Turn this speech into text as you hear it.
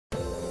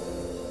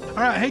All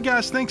right, hey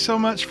guys, thanks so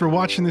much for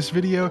watching this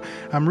video.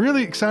 I'm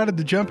really excited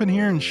to jump in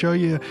here and show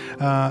you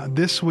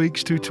this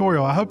week's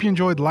tutorial. I hope you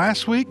enjoyed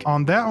last week.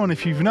 On that one,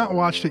 if you've not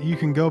watched it, you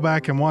can go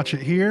back and watch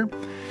it here.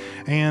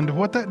 And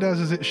what that does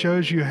is it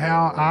shows you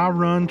how I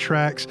run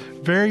tracks.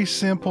 Very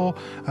simple,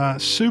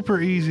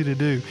 super easy to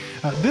do.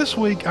 This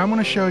week, I'm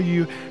going to show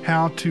you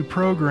how to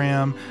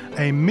program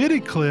a MIDI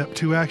clip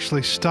to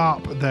actually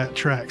stop that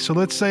track. So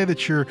let's say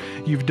that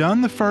you've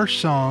done the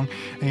first song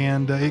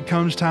and it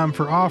comes time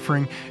for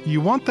offering.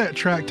 You want that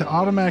track to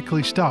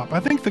automatically stop. I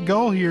think the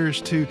goal here is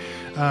to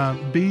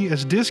be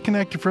as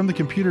disconnected from the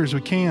computer as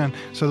we can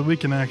so that we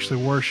can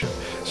actually worship.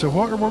 So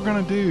what we're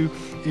going to do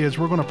is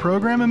we're going to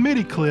program a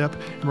MIDI clip,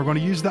 and we're going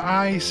to use the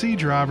IAC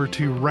driver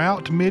to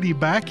route MIDI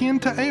back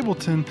into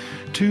Ableton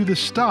to the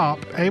stop.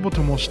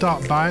 Ableton will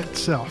stop by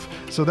itself.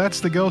 So that's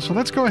the goal. So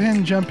let's go ahead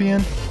and jump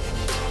in.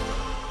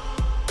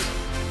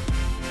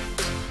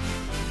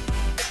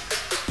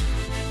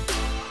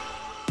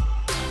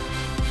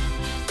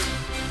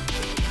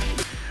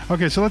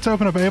 Okay, so let's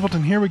open up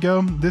Ableton. Here we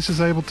go. This is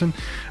Ableton.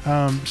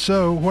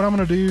 So what I'm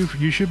going to do,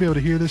 you should be able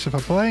to hear this if I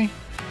play.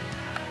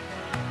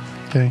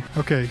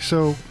 Okay,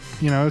 so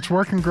it's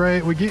working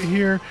great. We get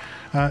here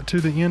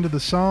to the end of the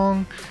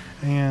song,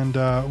 and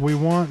we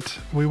want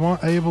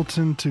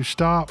Ableton to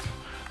stop,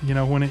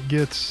 when it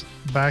gets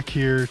back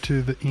here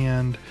to the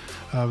end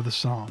of the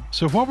song.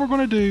 So what we're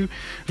going to do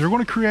is we're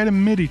going to create a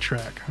MIDI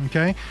track.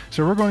 Okay,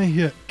 so we're going to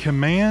hit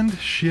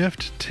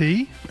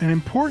Command-Shift-T. An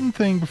important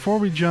thing before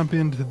we jump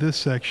into this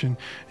section,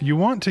 you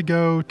want to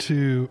go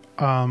to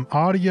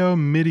Audio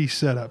MIDI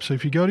Setup. So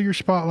if you go to your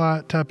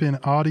Spotlight, type in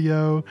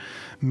Audio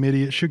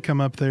MIDI, it should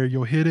come up there.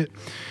 You'll hit it.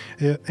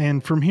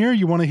 And from here,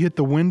 you want to hit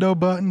the window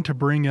button to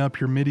bring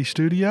up your MIDI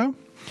studio.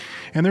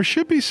 And there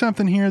should be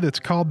something here that's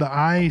called the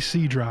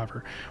IAC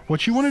driver.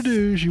 What you want to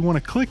do is you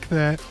want to click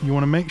that. You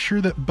want to make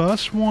sure that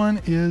bus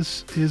 1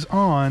 is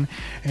on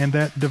and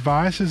that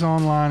devices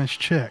online is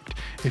checked.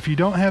 If you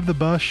don't have the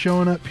bus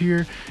showing up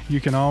here, you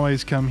can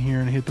always come here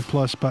and hit the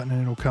plus button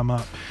and it'll come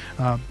up.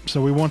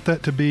 So we want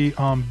that to be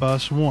on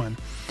bus 1.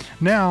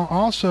 Now,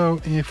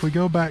 also, if we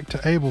go back to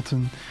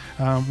Ableton,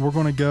 we're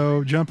going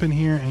to jump in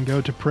here and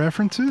go to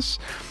Preferences,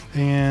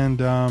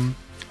 and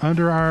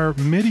under our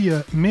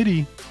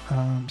MIDI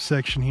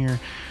section here,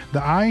 the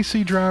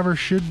IAC driver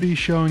should be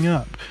showing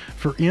up.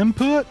 For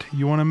input,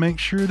 you want to make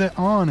sure that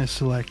on is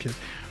selected.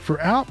 For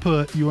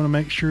output, you want to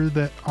make sure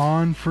that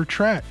on for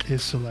track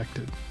is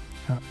selected.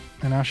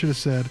 And I should have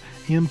said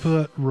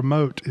input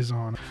remote is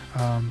on.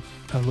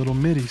 A little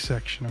MIDI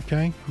section,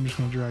 okay? I'm just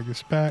going to drag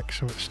this back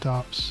so it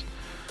stops.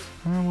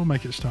 We'll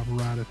make it stop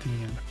right at the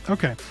end.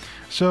 Okay,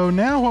 so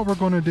now what we're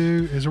going to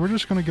do is we're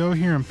just going to go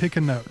here and pick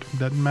a note.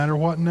 Doesn't matter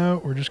what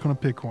note, we're just going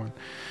to pick one.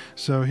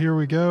 So here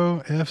we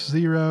go,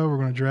 F0. We're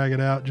going to drag it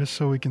out just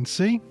so we can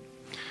see.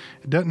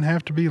 It doesn't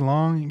have to be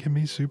long, it can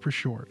be super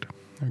short.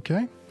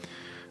 Okay,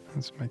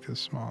 let's make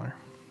this smaller.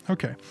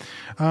 Okay,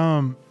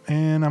 and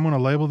I'm going to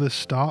label this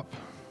stop.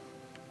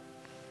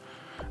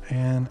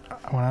 And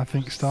when I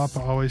think stop,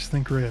 I always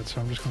think red,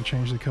 so I'm just going to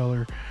change the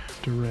color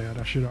to red.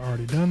 I should have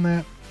already done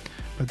that,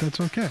 but that's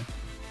okay.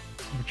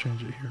 We'll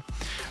change it here.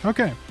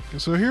 Okay,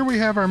 so here we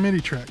have our MIDI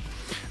track.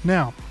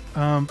 Now,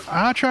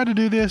 I tried to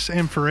do this,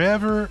 and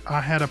forever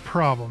I had a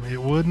problem.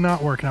 It would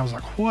not work, and I was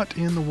like, what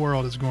in the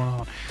world is going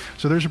on?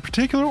 So there's a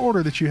particular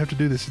order that you have to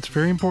do this. It's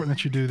very important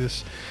that you do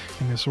this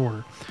in this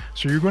order.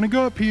 So you're going to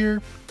go up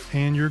here,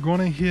 and you're going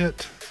to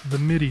hit the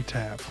MIDI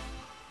tab.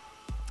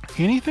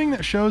 Anything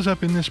that shows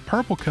up in this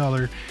purple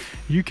color,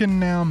 you can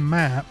now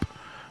map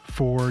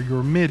for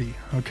your MIDI,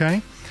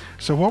 okay?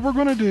 So what we're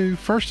going to do,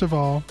 first of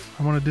all,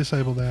 I want to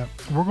disable that.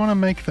 We're going to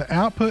make the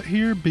output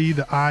here be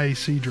the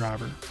IAC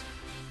driver.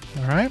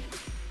 All right?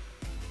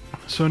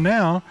 So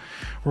now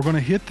we're going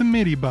to hit the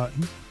MIDI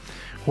button.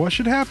 What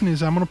should happen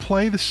is I'm going to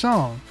play the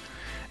song,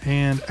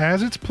 and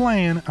as it's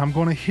playing, I'm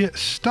going to hit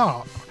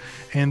stop,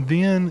 and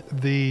then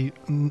the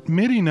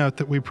MIDI note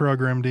that we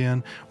programmed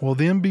in will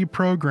then be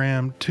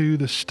programmed to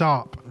the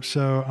stop.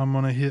 So I'm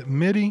going to hit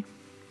MIDI.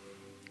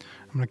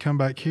 I'm going to come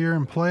back here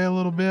and play a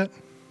little bit.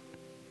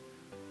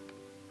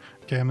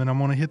 Okay, and then I'm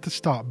going to hit the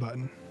stop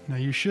button. Now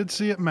you should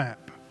see it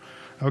map.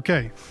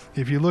 Okay,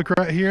 if you look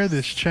right here,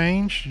 this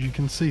changed. You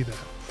can see that.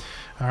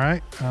 All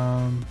right.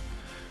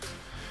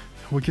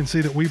 We can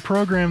see that we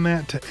programmed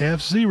that to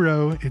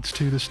F0. It's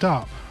to the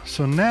stop.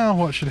 So now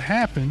what should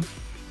happen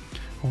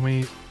when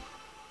we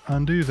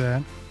undo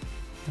that,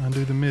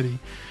 undo the MIDI,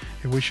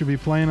 we should be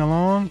playing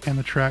along and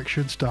the track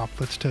should stop.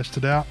 Let's test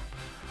it out.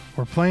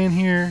 We're playing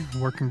here,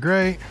 working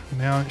great.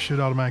 Now it should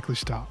automatically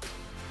stop.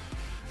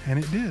 And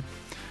it did.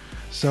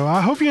 So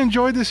I hope you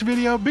enjoyed this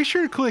video. Be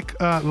sure to click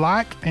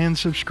like and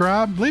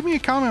subscribe. Leave me a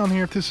comment on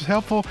here if this is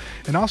helpful.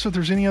 And also if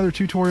there's any other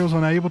tutorials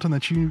on Ableton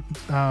that you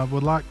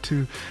would like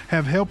to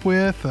have help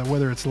with,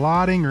 whether it's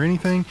lighting or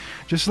anything,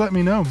 just let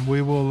me know.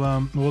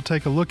 We'll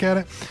take a look at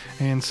it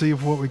and see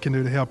what we can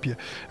do to help you.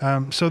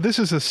 So this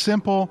is a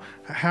simple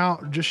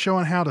just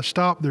showing how to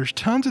stop. There's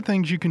tons of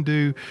things you can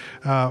do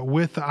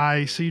with the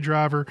IAC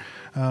driver.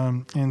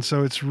 And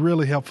so it's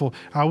really helpful.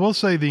 I will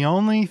say the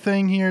only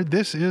thing here,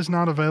 this is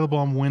not available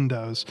on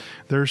Windows.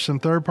 There's some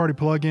third-party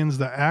plugins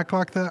that act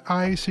like the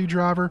IAC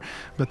driver,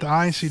 but the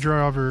IAC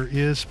driver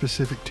is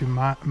specific to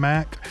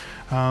Mac.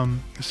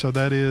 So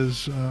that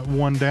is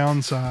one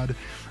downside.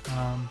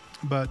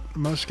 But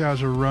most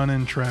guys are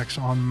running tracks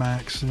on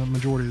Macs the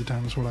majority of the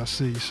time is what I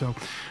see. So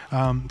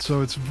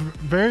so it's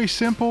very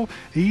simple,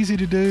 easy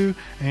to do,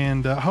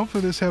 and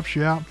hopefully this helps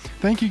you out.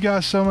 Thank you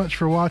guys so much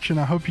for watching.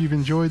 I hope you've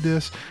enjoyed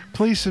this.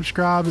 Please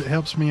subscribe, it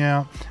helps me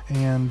out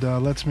and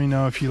lets me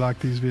know if you like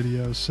these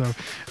videos. So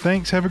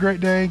thanks, have a great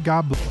day,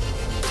 God bless.